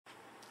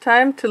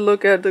time to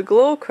look at the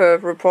glow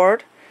curve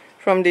report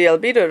from the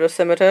albedo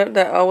dosimeter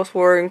that I was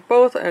wearing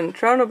both in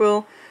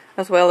Chernobyl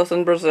as well as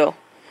in Brazil.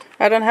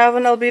 I don't have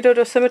an albedo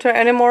dosimeter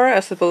anymore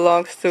as it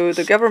belongs to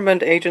the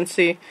government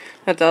agency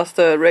that does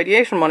the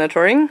radiation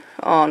monitoring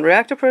on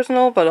reactor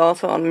personnel, but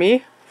also on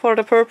me for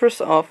the purpose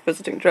of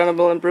visiting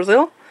Chernobyl in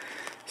Brazil.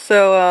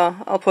 So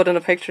I'll put in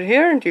a picture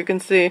here and you can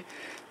see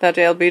that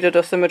the albedo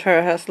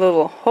dosimeter has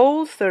little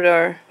holes that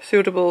are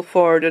suitable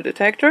for the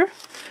detector.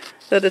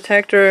 The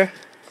detector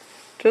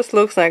just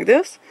looks like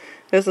this.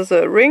 This is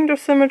a ring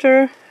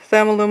dosimeter,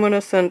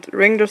 thermoluminescent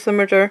ring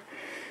dosimeter,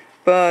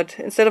 but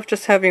instead of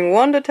just having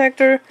one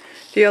detector,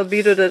 the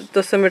albedo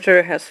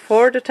dosimeter has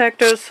 4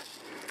 detectors,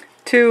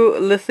 2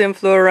 lithium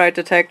fluoride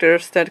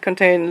detectors that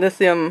contain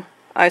lithium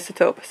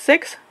isotope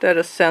 6 that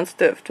is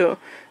sensitive to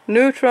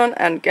neutron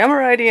and gamma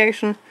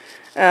radiation,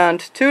 and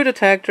 2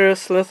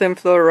 detectors, lithium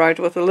fluoride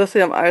with a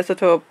lithium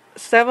isotope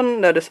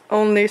 7 that is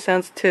only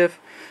sensitive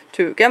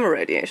to gamma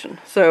radiation.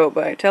 So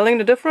by telling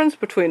the difference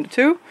between the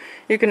two,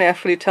 you can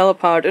actually tell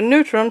apart a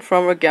neutron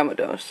from a gamma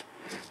dose.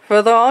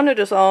 Further on, it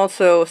is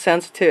also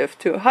sensitive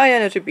to high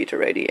energy beta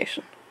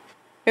radiation.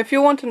 If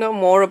you want to know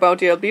more about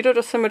the albedo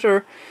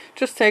dosimeter,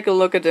 just take a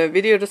look at the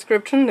video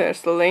description.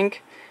 There's the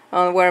link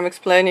where I'm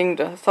explaining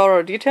the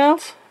thorough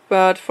details.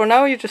 But for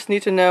now you just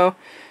need to know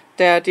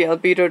that the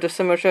albedo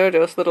dosimeter,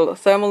 those little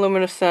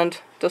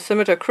thermoluminescent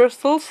dosimeter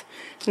crystals,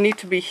 need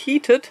to be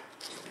heated.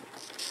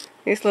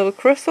 These little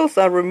crystals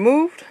are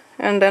removed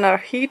and then are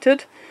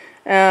heated,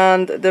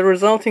 and the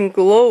resulting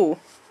glow,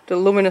 the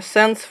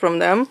luminescence from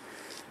them,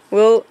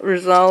 will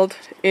result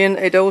in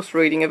a dose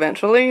reading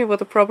eventually with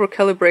the proper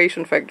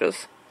calibration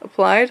factors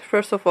applied.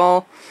 First of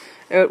all,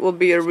 it will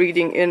be a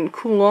reading in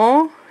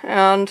Coulomb,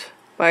 and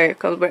by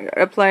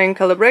applying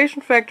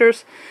calibration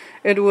factors,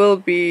 it will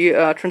be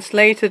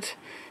translated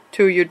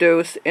to your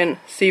dose in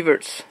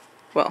sieverts.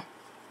 Well,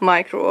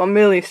 micro or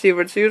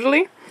millisieverts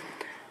usually.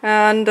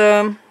 And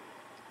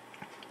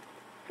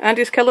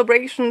these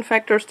calibration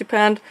factors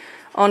depend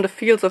on the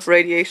fields of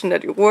radiation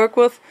that you work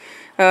with.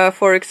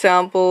 For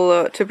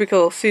example,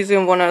 typical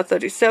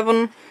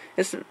cesium-137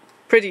 is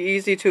pretty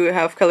easy to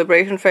have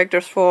calibration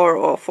factors for,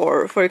 or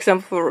for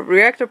example for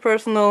reactor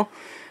personnel.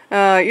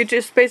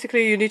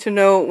 You need to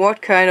know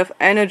what kind of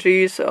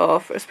energies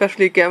of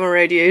especially gamma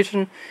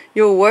radiation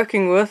you're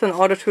working with in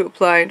order to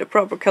apply the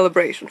proper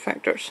calibration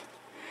factors.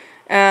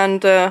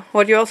 And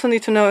what you also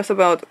need to know is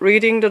about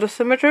reading the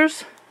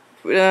dosimeters.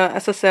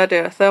 As I said, they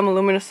are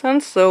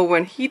thermoluminescent, so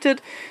when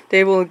heated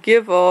they will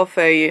give off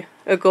a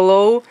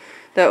glow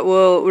that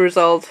will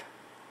result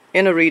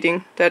in a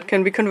reading that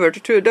can be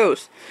converted to a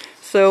dose.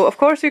 So of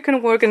course you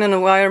can work in an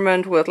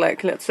environment with,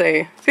 like, let's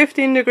say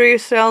 15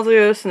 degrees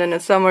Celsius, and then in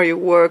summer you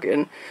work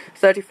in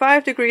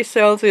 35 degrees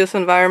Celsius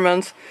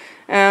environments,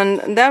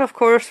 and that of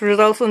course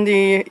results in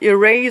the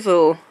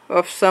erasal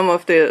of some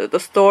of the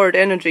stored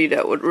energy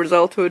that would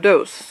result to a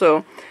dose.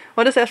 So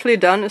what is actually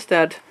done is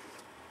that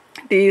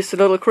these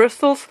little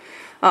crystals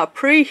are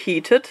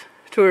preheated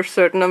to a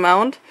certain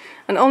amount,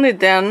 and only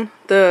then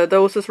the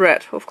dose is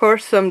read. Of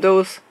course, some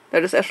dose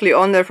that is actually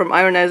on there from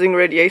ionizing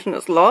radiation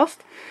is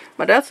lost,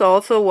 but that's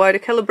also why the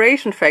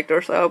calibration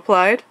factors are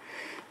applied,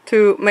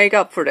 to make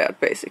up for that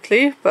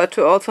basically, but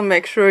to also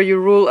make sure you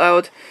rule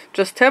out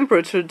just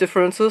temperature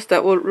differences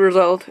that will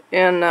result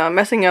in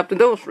messing up the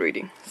dose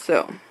reading.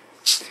 So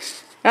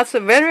that's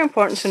very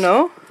important to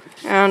know,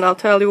 and I'll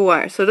tell you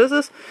why. So this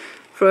is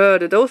for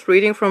the dose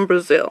reading from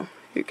Brazil.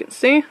 You can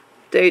see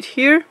date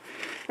here,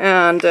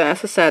 and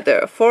as I said,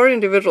 there are 4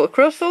 individual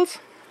crystals,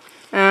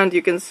 and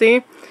you can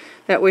see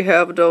that we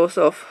have a dose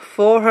of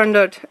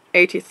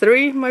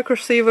 483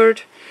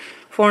 microsievert,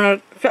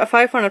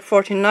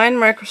 549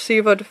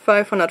 microsievert,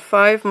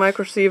 505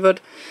 microsievert,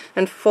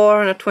 and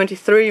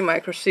 423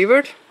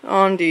 microsievert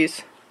on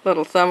these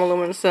little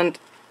thermoluminescent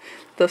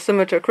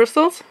dosimeter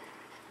crystals.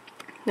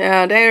 They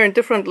are in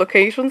different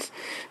locations,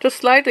 just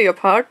slightly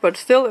apart, but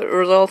still it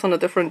results in a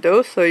different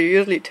dose, so you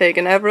usually take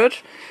an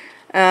average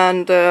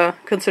and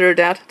consider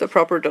that the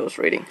proper dose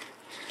reading.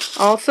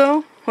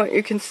 Also, what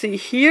you can see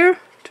here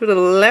to the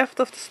left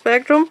of the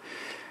spectrum,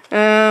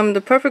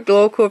 the perfect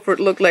glow curve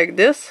would look like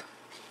this,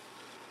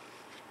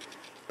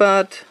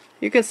 but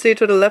you can see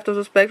to the left of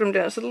the spectrum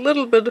there's a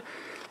little bit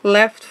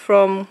left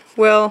from,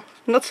 well,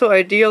 not so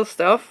ideal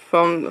stuff,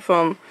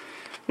 from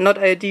not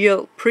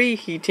ideal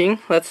preheating,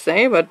 let's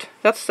say, but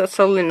that's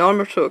totally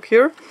normal to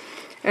occur.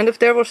 And if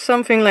there was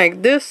something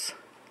like this,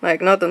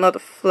 like not a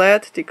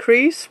flat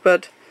decrease,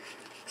 but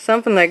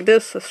something like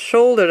this, a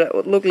shoulder that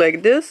would look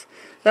like this,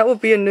 that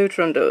would be a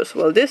neutron dose.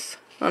 Well, this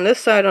on this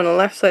side, on the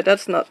left side,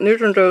 that's not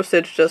neutron dose,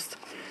 it's just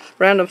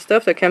random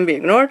stuff that can be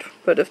ignored.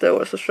 But if there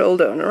was a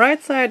shoulder on the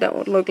right side that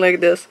would look like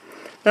this,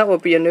 that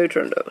would be a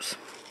neutron dose.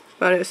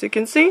 But as you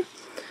can see,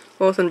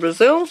 both in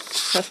Brazil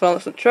as well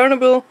as in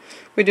Chernobyl,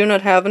 we do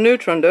not have a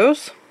neutron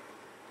dose.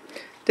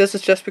 This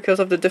is just because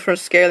of the different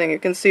scaling. You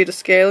can see the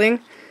scaling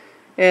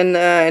in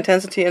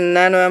intensity in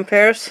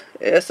nanoamperes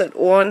is at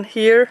 1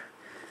 here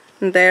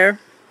and there.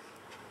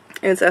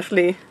 It's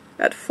actually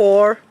at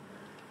 4,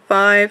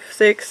 5,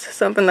 6,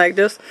 something like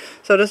this.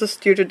 So this is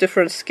due to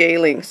different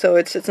scaling. So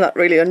it's not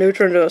really a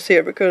neutron dose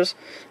here, because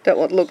that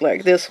would look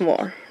like this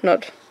more,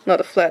 not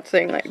a flat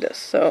thing like this.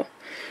 So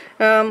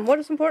what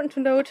is important to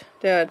note,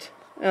 that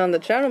on the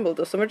Chernobyl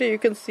dosimeter you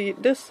can see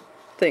this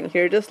thing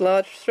here, this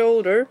large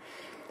shoulder,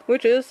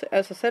 which is,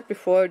 as I said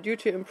before, due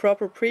to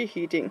improper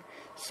preheating.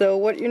 So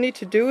what you need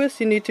to do is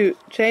you need to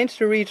change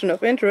the region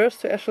of interest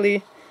to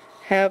actually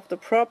have the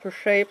proper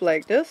shape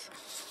like this.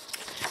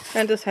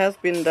 And this has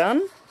been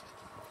done.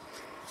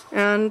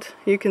 And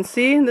you can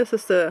see this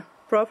is the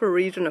proper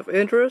region of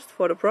interest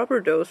for the proper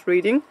dose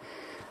reading.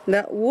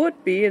 That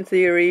would be, in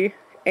theory,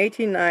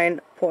 89.7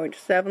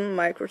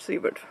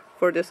 microsievert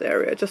for this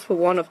area, just for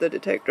one of the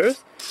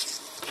detectors.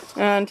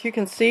 And you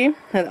can see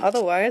that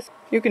otherwise,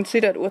 you can see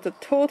that with the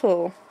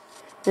total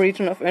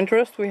region of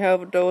interest we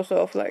have a dose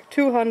of like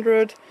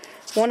 200,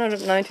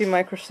 190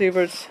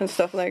 microsieverts and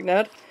stuff like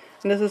that.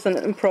 And this is an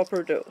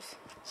improper dose.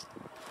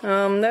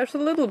 There's a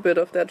little bit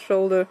of that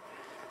shoulder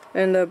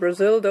in the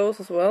Brazil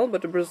dose as well,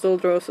 but the Brazil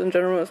dose in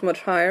general is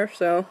much higher,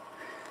 so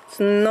it's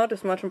not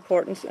as much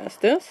importance as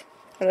this.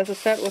 And as I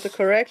said, with the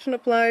correction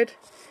applied,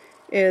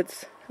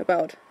 it's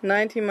about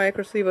 90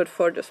 microsievert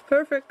for this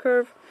perfect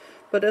curve.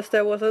 But as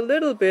there was a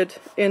little bit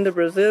in the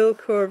Brazil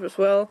curve as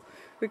well,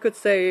 we could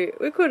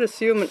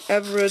assume an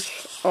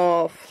average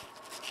of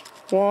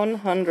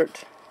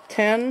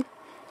 110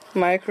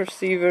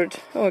 microsievert.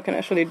 Oh, I can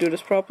actually do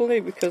this properly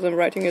because I'm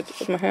writing it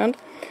with my hand.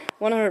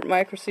 100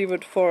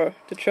 microsievert for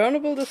the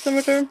Chernobyl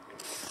dosimeter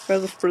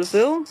versus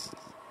Brazil.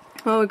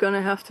 Oh, we're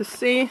gonna have to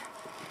see.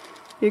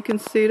 You can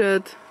see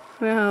that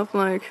we have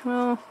like,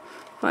 well,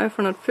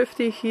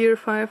 550 here,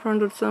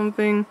 500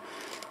 something,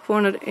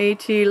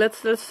 480. Let's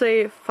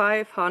say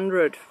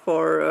 500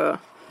 for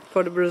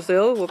the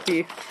Brazil would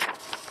be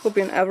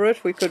an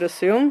average, we could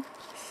assume.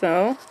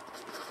 So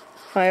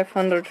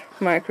 500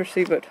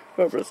 microsievert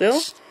for Brazil.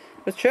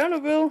 With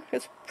Chernobyl,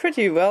 it's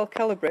pretty well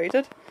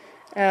calibrated,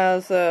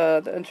 as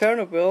in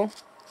Chernobyl,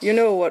 you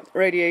know what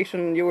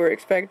radiation you were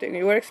expecting.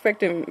 You were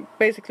expecting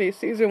basically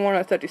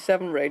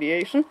cesium-137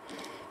 radiation.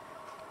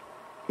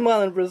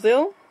 Well, in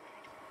Brazil,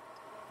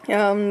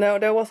 now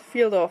there was a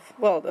field of,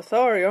 well, the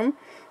thorium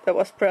that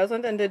was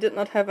present, and they did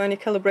not have any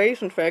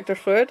calibration factors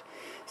for it.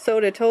 So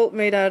they told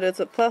me that it's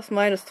a plus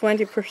minus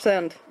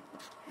 20%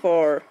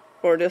 for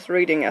this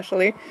reading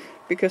actually,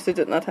 because they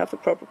did not have the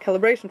proper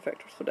calibration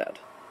factors for that.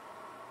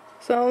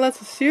 So let's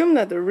assume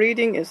that the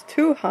reading is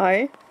too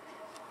high,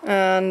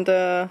 and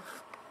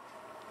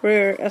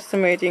we're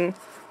estimating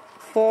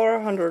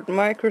 400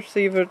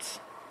 microsieverts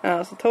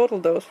as a total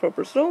dose for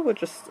Brazil,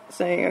 which is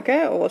saying,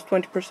 okay, it was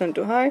 20%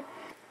 too high.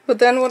 But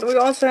then what we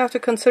also have to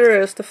consider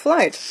is the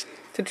flight.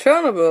 To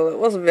Chernobyl, it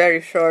was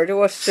very short. It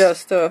was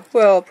just,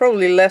 well,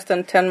 probably less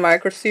than 10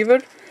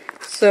 microsievert.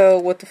 So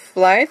with the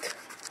flight,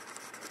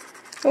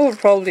 it would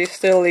probably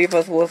still leave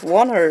us with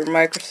 100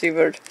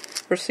 microsievert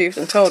received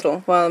in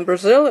total. While in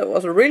Brazil, it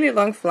was a really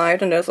long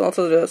flight, and there's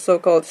also the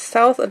so-called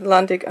South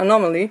Atlantic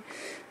anomaly,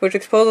 which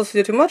exposes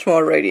you to much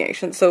more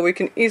radiation. So we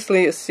can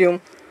easily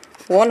assume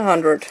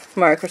 100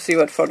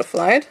 microsievert for the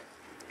flight.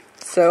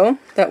 So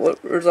that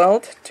would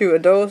result to a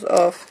dose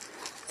of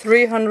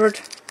 300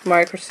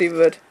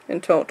 microsievert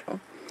in total.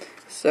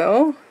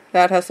 So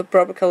that has the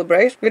proper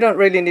calibration. We don't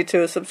really need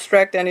to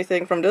subtract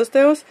anything from this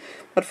dose,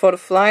 but for the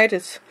flight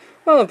it's,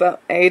 well,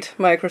 about 8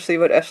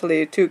 microsievert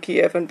actually to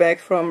Kiev and back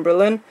from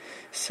Berlin.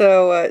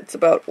 So it's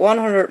about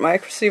 100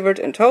 microsievert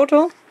in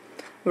total.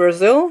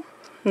 Brazil,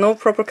 no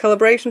proper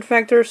calibration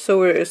factors, so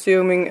we're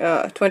assuming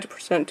a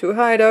 20% too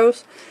high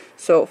dose.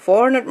 So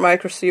 400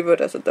 microsievert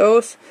as a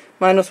dose,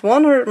 minus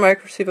 100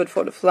 microsievert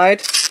for the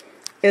flight,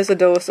 is a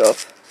dose of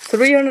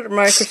 300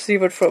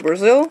 microsievert for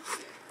Brazil,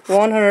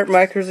 100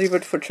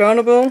 microsievert for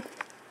Chernobyl.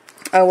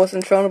 I was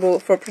in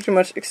Chernobyl for pretty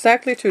much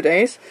exactly 2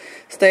 days,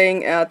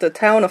 staying at the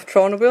town of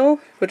Chernobyl,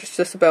 which is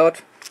just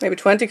about maybe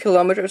 20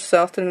 kilometers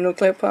south of the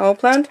nuclear power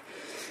plant.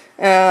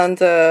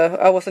 And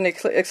I was in the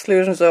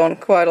exclusion zone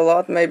quite a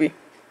lot, maybe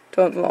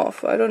total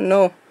of, I don't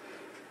know,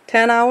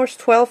 10 hours,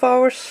 12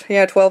 hours?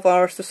 Yeah, 12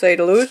 hours to say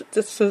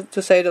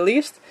the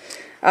least.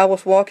 I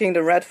was walking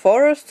the Red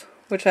Forest,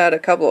 which had a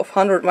couple of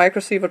 100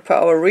 microsievert per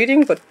hour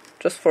reading, but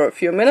just for a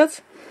few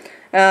minutes.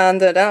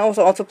 And then I was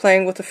also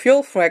playing with the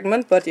fuel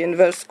fragment, but the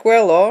inverse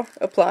square law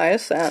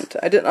applies, and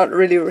I did not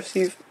really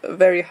receive a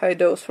very high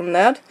dose from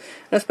that,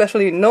 and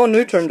especially no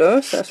neutron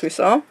dose, as we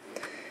saw.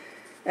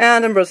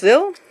 And in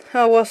Brazil,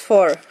 I was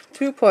for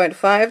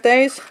 2.5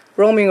 days,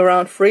 roaming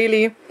around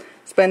freely,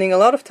 spending a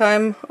lot of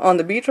time on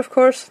the beach, of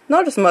course.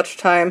 Not as much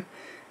time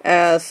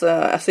as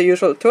the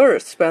usual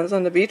tourist spends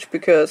on the beach,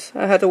 because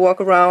I had to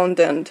walk around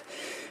and,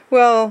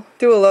 well,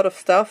 do a lot of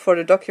stuff for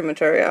the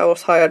documentary I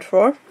was hired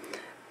for.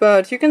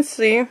 But you can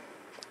see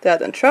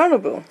that in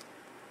Chernobyl,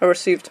 I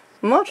received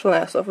much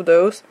less of a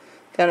dose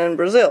than in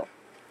Brazil.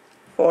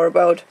 For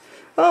about,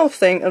 well,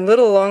 staying a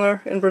little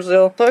longer in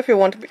Brazil. So if you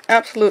want to be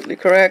absolutely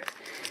correct,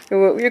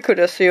 you could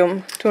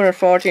assume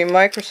 240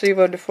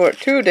 microsievert for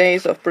 2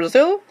 days of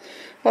Brazil,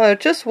 while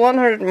just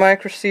 100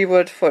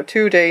 microsievert for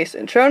 2 days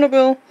in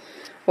Chernobyl,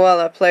 while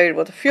I played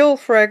with a fuel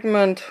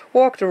fragment,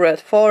 walked the red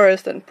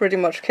forest, and pretty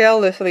much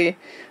carelessly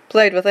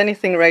played with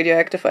anything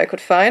radioactive I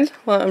could find,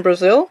 while in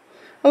Brazil,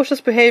 I was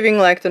just behaving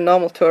like the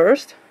normal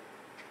tourist.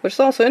 Which is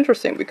also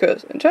interesting,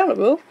 because in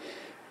Chernobyl,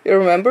 you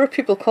remember,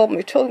 people called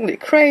me totally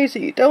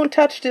crazy, don't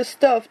touch this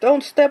stuff,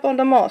 don't step on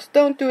the moss,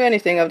 don't do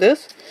anything of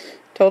this.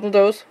 Total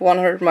dose,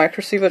 100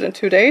 microsievert in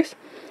 2 days.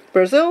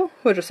 Brazil,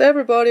 which is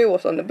everybody,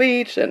 was on the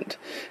beach and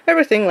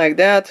everything like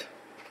that.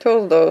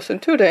 Total dose in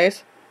 2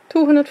 days,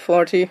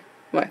 240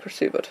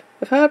 microsievert.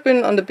 If I had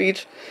been on the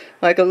beach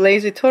like a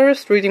lazy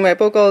tourist reading my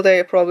book all day,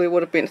 it probably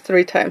would have been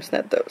 3 times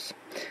that dose.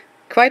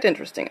 Quite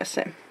interesting, I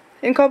say.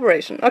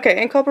 Incorporation. Okay,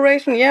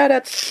 incorporation, yeah,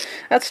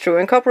 that's true.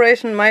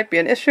 Incorporation might be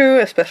an issue,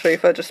 especially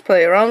if I just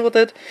play around with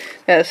it.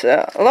 There's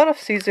a lot of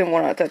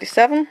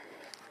cesium-137,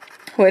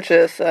 which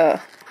is the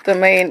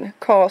main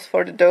cause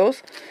for the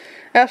dose,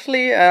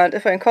 actually, and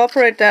if I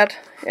incorporate that,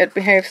 it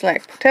behaves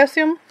like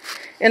potassium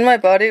in my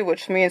body,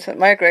 which means it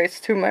migrates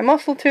to my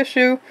muscle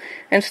tissue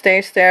and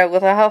stays there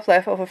with a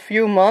half-life of a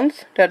few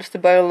months. That is the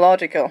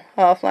biological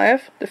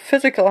half-life. The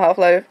physical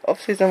half-life of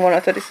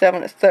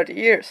cesium-137 is 30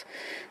 years.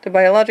 The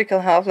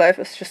biological half-life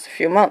is just a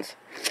few months.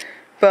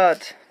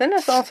 But then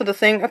there's also the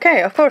thing,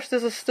 okay, of course,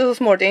 this is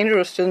more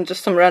dangerous than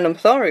just some random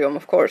thorium,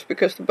 of course,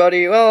 because the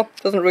body, well,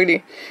 doesn't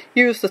really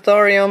use the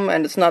thorium,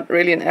 and it's not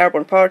really an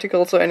airborne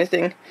particles or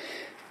anything.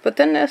 But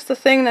then there's the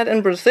thing that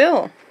in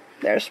Brazil,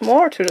 there's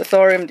more to the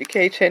thorium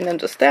decay chain than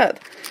just that.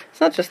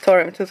 It's not just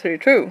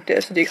thorium-232.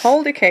 There's the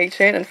whole decay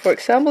chain, and for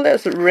example,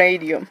 there's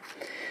radium.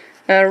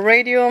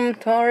 Radium,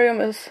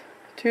 thorium is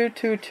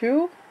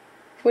 222.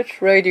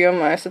 Which radium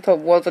isotope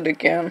was it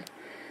again?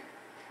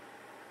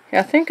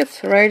 Yeah, I think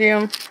it's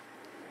radium.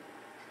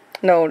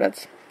 No,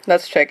 let's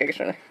check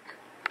actually.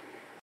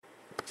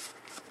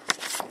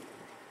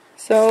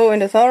 So in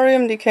the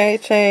thorium decay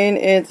chain,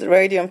 it's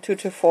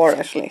radium-224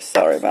 actually.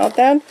 Sorry about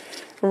that.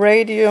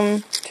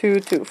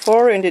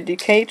 Radium-224 in the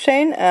decay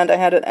chain, and I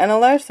had it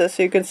analyzed, as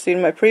you can see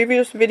in my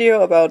previous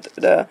video about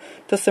the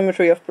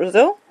dosimetry of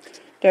Brazil.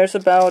 There's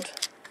about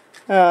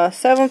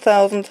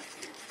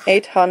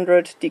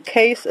 7,800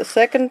 decays a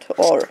second,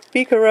 or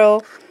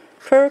becquerel,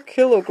 per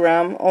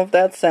kilogram of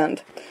that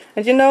sand.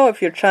 And you know,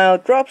 if your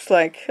child drops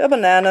like a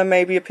banana,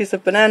 maybe a piece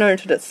of banana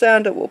into that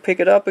sand, it will pick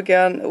it up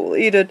again, it will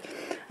eat it.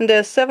 And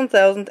there's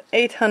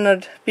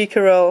 7,800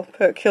 becquerel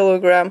per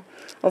kilogram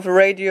of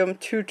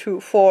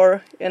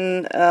radium-224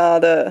 in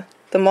the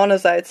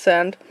monazite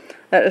sand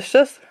that is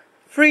just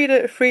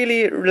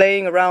freely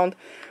laying around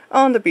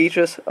on the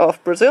beaches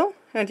of Brazil,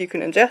 and you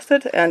can ingest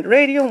it. And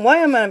radium, why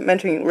am I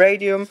mentioning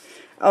radium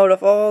out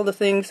of all the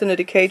things in the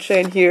decay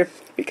chain here?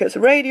 Because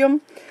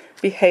radium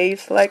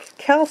behaves like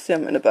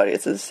calcium in the body.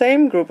 It's the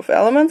same group of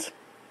elements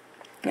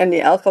and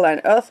the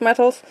alkaline earth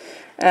metals,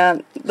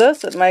 and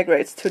thus it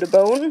migrates to the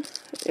bone,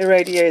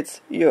 irradiates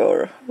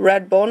your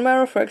red bone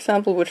marrow, for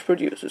example, which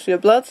produces your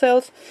blood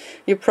cells.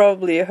 You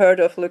probably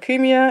heard of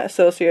leukemia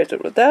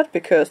associated with that,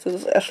 because this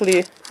is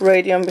actually,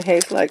 radium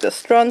behaves like the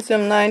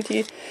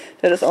strontium-90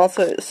 that is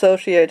also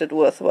associated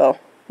with, well,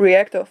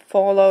 reactor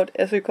fallout,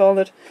 as we call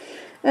it.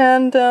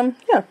 And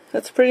yeah,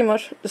 that's pretty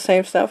much the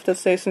same stuff that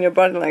stays in your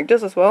body like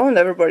this as well, and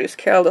everybody's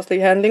carelessly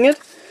handling it,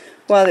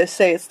 while they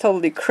say it's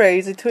totally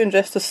crazy to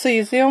ingest the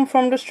cesium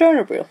from the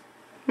Chernobyl.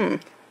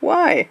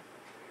 Why?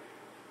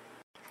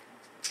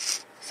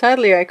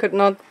 Sadly, I could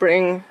not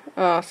bring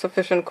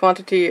sufficient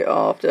quantity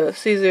of the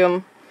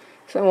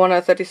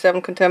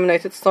cesium-137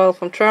 contaminated soil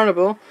from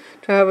Chernobyl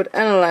to have it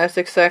analyzed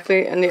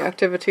exactly in the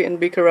activity in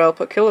becquerel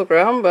per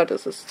kilogram, but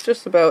this is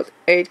just about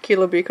 8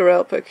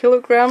 kilobecquerel per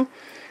kilogram.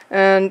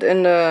 And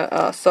in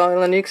the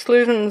soil in the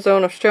exclusion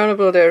zone of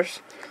Chernobyl,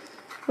 there's,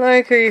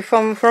 like,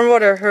 from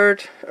what I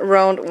heard,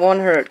 around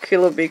 100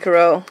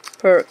 kilobecquerel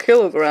per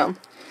kilogram.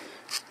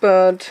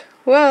 But,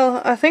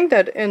 well, I think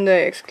that in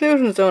the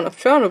exclusion zone of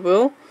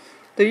Chernobyl,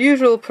 the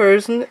usual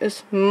person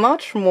is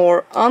much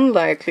more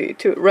unlikely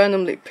to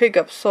randomly pick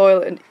up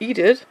soil and eat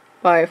it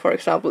by, for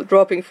example,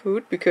 dropping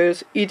food,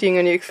 because eating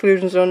in the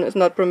exclusion zone is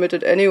not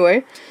permitted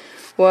anyway.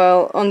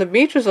 While on the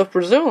beaches of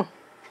Brazil,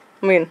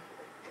 I mean,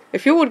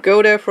 if you would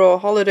go there for a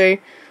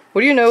holiday,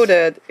 would you know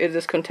that it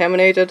is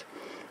contaminated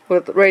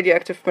with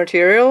radioactive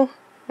material,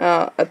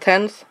 a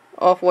tenth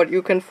of what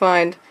you can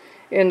find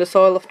in the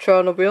soil of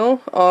Chernobyl,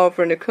 or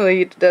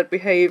vermiculite that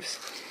behaves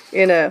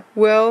in a,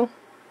 well,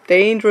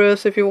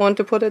 dangerous, if you want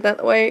to put it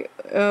that way,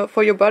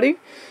 for your body,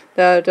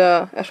 that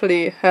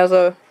actually has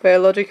a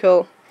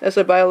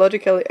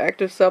biologically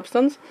active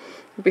substance.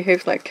 It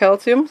behaves like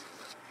calcium.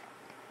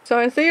 So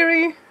in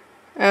theory,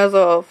 as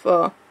of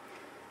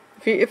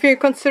if you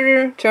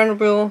consider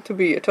Chernobyl to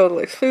be a total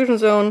exclusion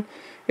zone,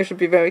 you should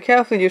be very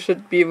careful, you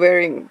should be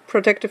wearing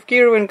protective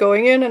gear when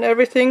going in and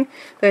everything.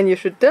 Then you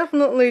should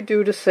definitely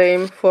do the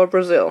same for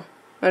Brazil.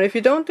 And if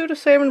you don't do the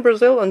same in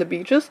Brazil on the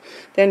beaches,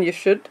 then you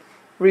should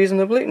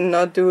reasonably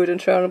not do it in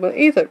Chernobyl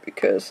either,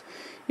 because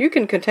you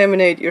can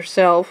contaminate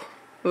yourself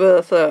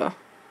with a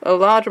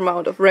large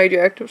amount of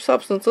radioactive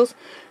substances,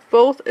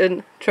 both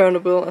in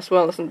Chernobyl as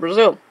well as in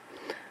Brazil.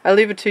 I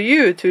leave it to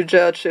you to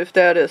judge if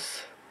that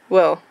is,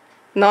 well,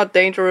 not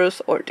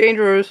dangerous or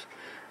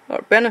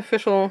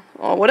beneficial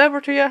or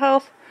whatever to your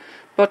health,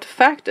 but the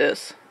fact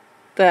is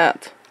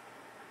that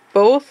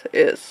both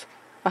is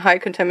a high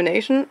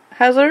contamination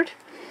hazard,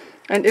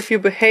 and if you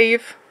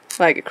behave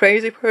like a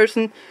crazy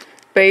person,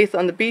 bathe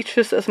on the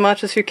beaches as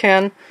much as you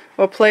can,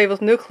 or play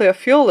with nuclear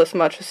fuel as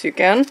much as you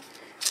can,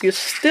 you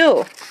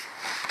still,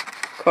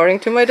 according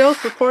to my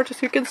dose report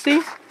as you can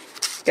see,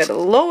 get a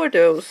lower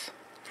dose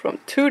from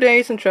 2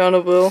 days in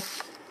Chernobyl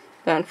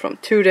than from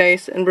 2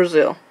 days in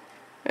Brazil.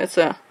 It's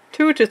a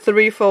 2 to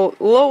 3-fold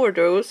lower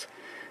dose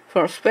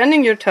from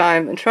spending your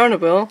time in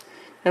Chernobyl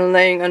and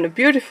laying on the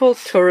beautiful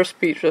tourist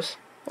beaches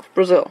of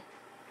Brazil.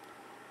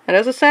 And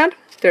as I said,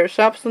 there are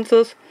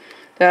substances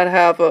that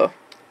have a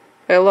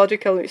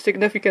biologically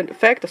significant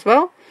effect as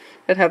well,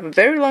 that have a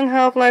very long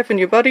half-life in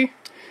your body.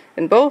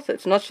 In both,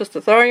 it's not just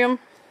the thorium.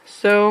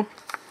 So,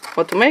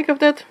 what to make of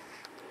that?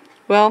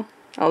 Well,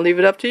 I'll leave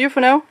it up to you for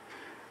now.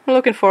 I'm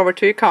looking forward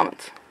to your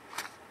comments.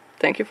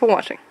 Thank you for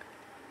watching.